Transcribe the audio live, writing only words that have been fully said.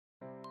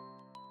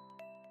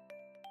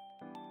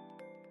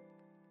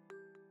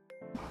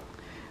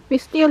We're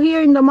still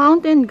here in the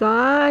mountain,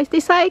 guys.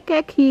 This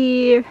Ikek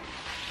here.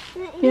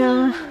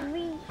 Yeah.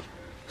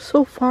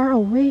 So far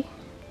away.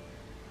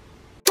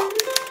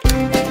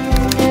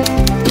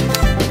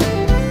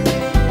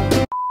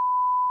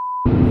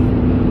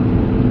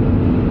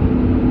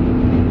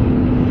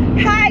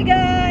 Hi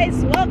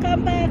guys!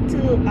 Welcome back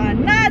to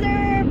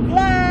another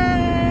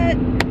vlog.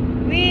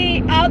 We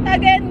out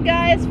again,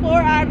 guys,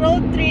 for a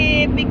road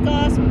trip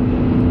because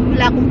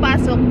wala akong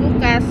pasok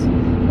bukas.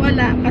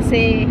 Wala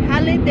kasi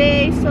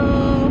holiday, so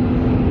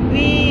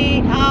we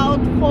out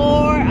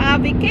for a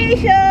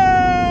vacation.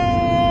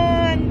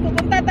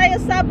 Pupunta tayo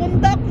sa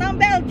bundok ng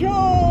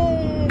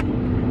Belgium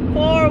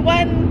for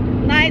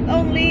 1 night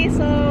only,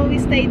 so we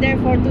stay there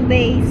for 2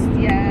 days.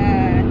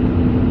 Yeah,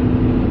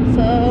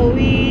 so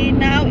we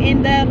now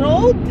in the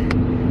road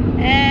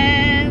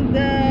and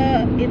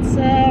it's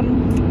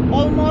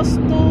almost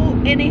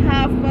 2.5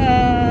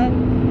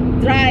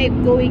 drive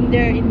going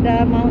there in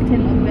the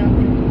mountain of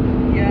Belgium.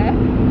 Yeah,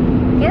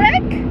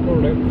 correct?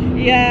 Correct.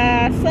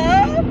 Yeah, so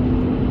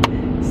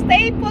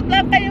stay put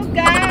lang kayo,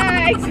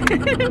 guys.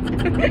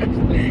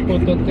 Stay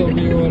put until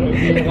we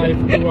arrive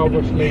 2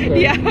 hours later.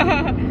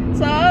 Yeah,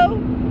 so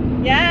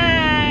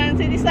yan,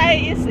 si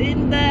Tisay is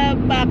in the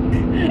back.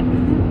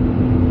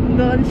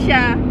 Doon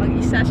siya,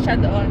 mag-isa siya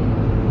doon.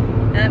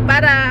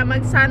 Para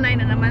magsanay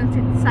na naman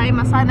si Tisay,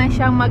 masanay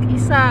siyang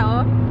mag-isa,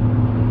 oh.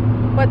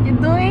 What you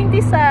doing,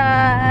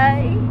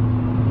 Tisay?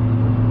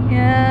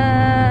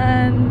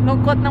 Yan,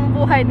 lungkot ng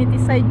buhay ni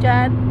Tisay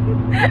dyan.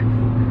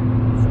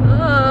 So,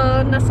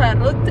 nasa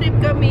road trip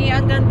kami.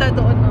 Ang ganda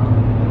doon, no?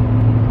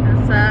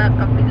 Nasa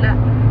kapila.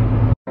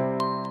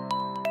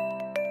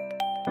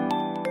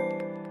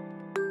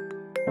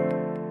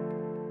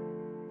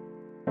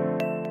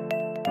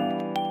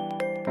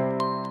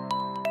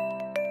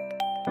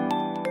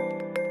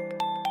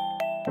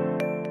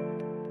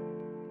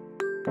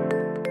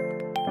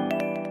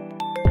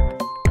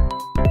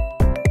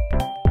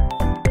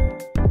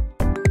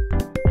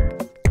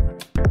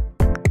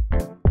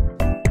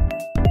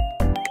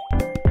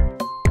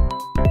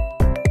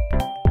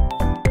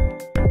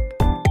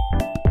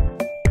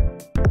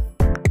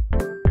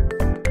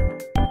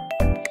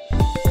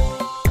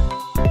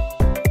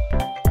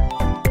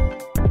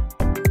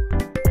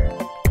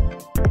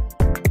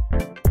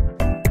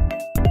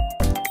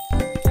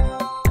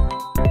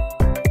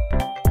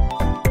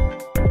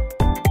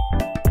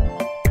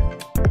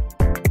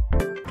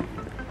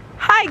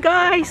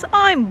 Guys,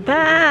 I'm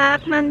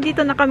back.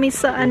 Nandito na kami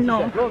sa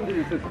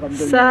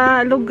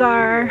sa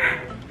lugar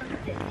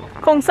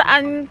kung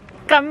saan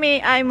kami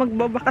ay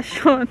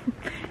magbabakasyon.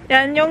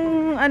 Yan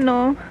yung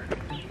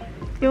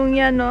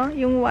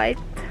yung white.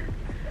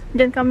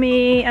 Diyan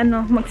kami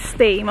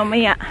magstay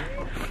mamaya.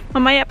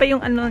 Mamaya pa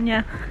yung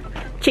niya,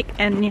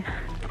 chicken niya.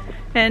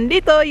 And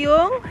dito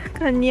yung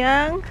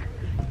kanyang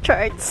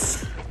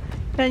church.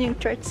 Yan yung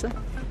church.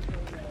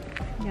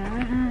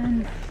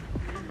 Yan.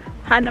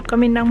 Hanap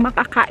kami ng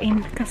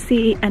makakain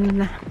kasi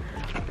na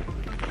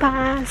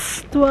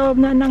past 12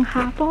 na ng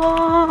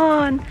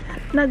hapon.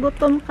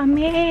 Nagutom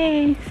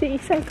kami. Si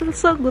Isay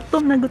Crusoe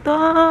gutom na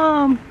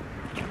gutom.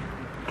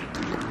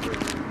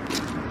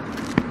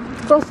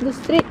 Cross the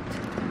street.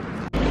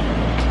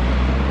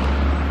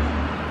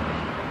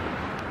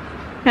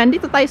 Yan,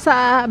 dito tayo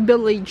sa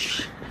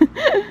village.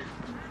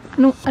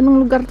 Anong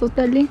lugar to,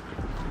 Tali?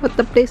 What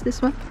the place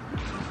this one?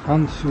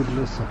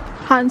 Hans-sur-Lisse.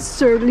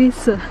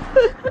 Hans-sur-Lisse.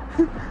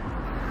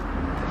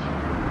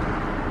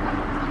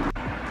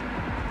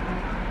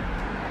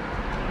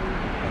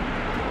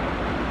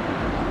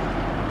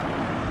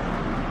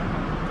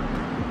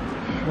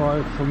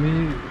 Well, for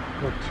me,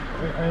 but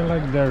I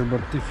like there,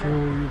 but if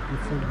you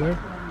prefer there.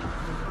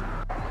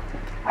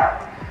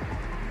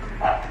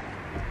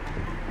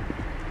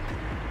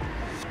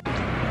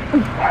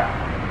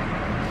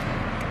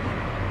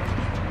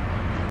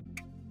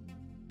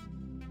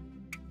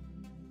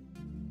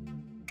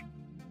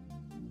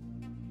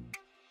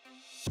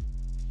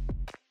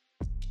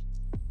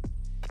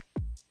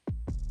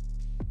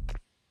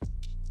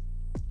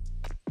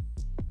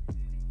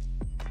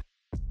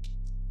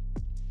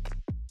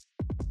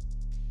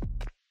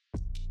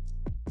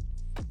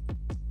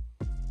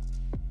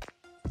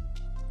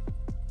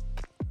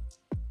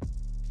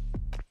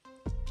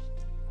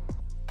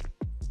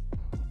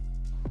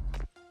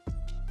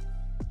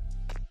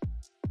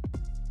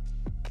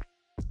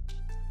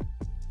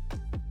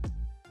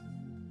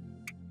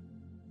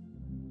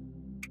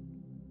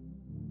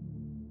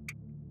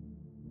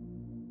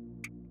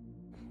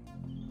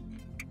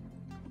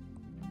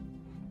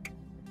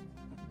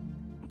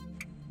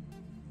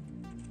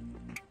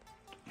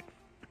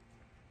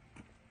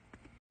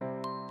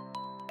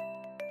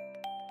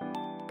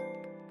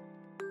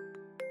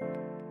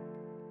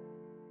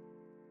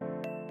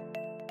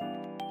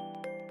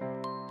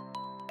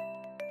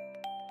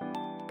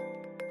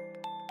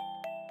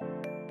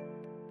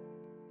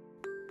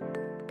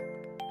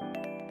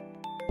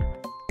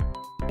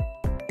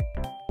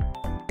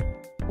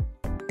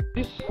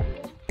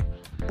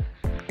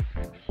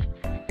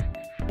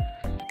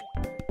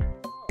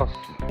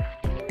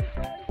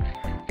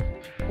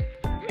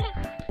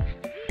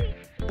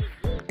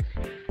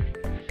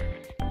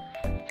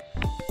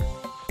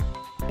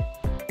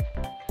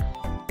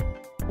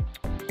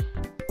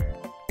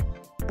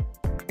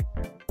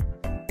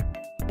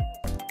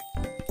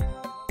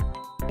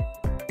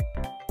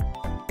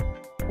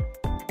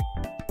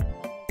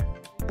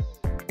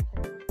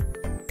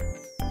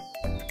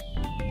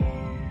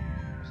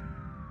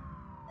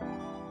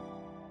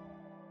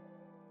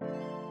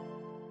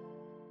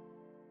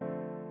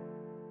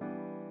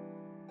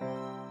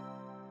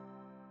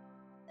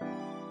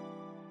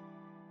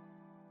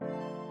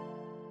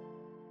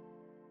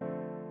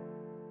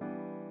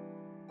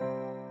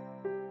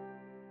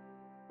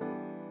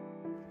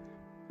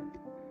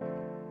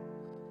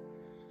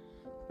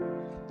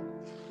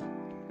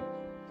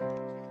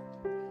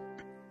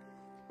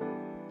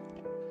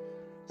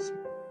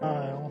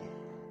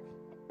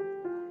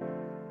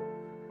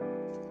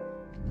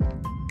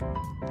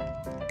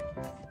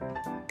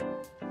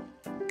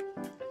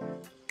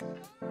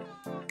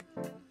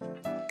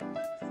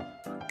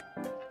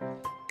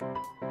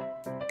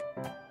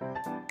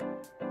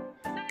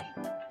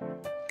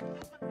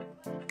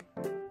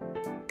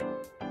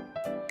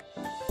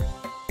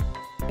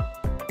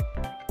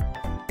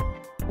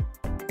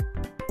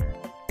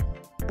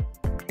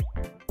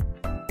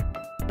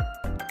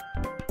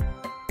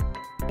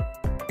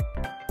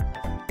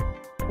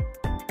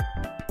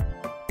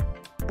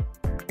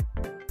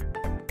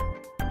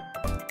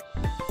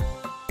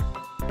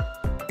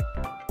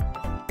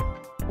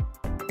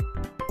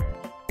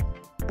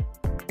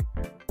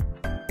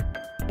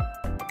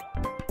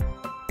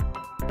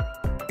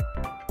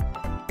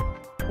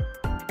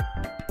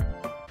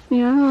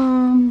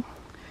 Yeah.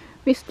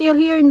 We're still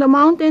here in the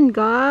mountain,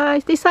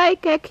 guys. This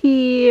Ikek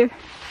here.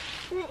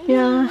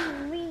 Yeah.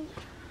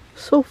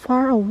 So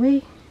far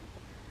away.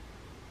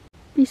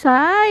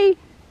 Isay.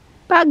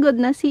 Pagod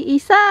na si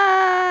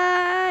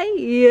Isay.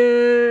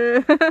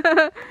 Yeah.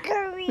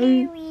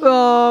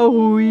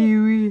 Oh,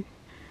 wee.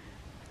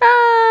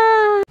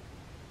 Ah.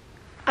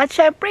 At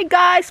syempre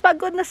guys,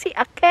 pagod na si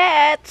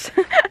Akets.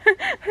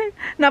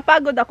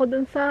 Napagod ako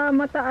dun sa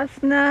mataas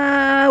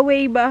na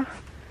wave.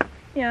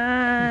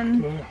 Yan.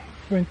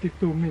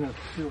 22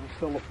 minutes your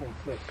telephone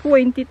says.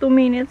 22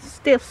 minutes,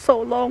 still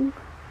so long.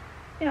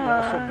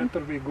 Yeah, so Yan.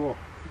 better we go.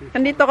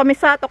 Nandito kami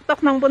sa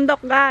tuktok ng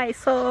bundok,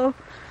 guys. So,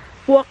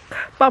 walk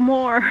pa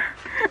more.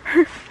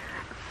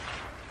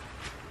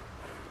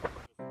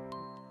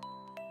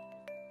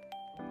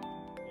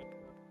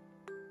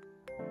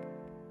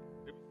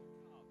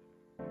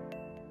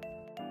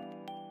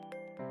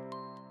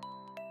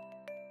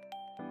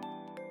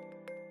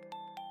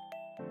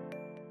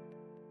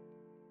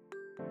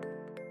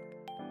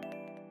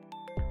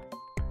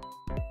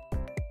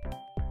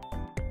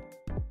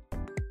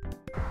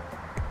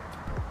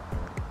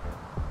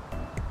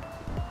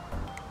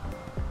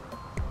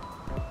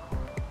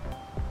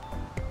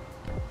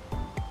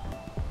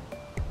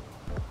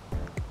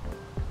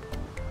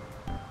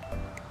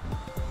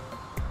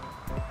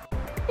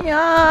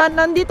 Yan,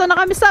 nandito na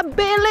kami sa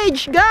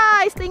village,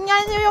 guys.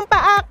 Tingnan nyo yung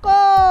paa ko.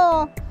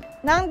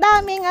 Nang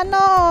daming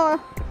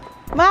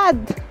mud.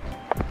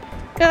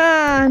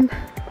 Yan.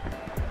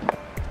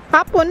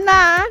 Hapon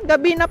na,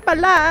 gabi na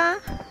pala.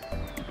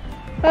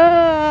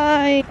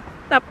 Ay,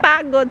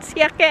 napagod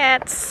si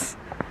Akets.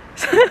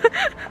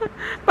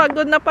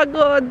 Pagod na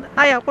pagod.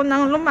 Ayaw ko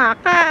nang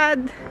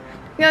lumakad.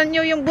 Tingnan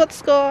nyo yung boots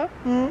ko.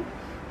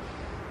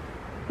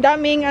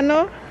 Daming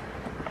ano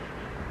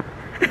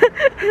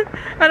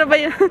ba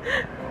yun? Before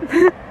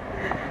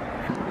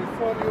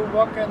you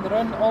walk and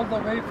run all the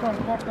way from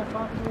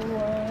Cotabato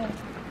to...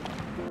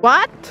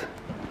 What?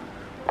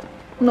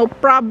 No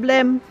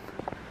problem.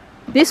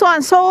 This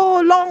one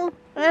so long.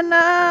 And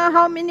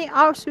how many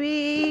hours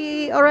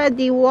we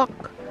already walk?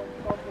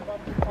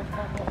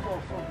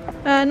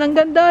 Ang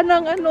ganda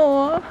ng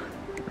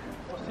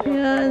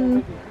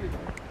yan.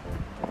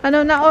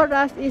 Na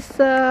oras is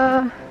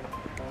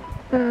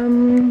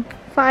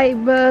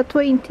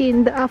 5:20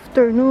 in the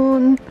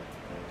afternoon.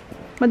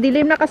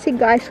 Madilim na kasi,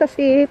 guys,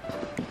 kasi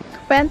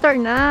winter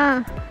na.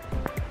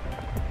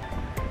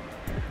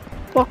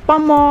 Walk pa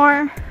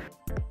more.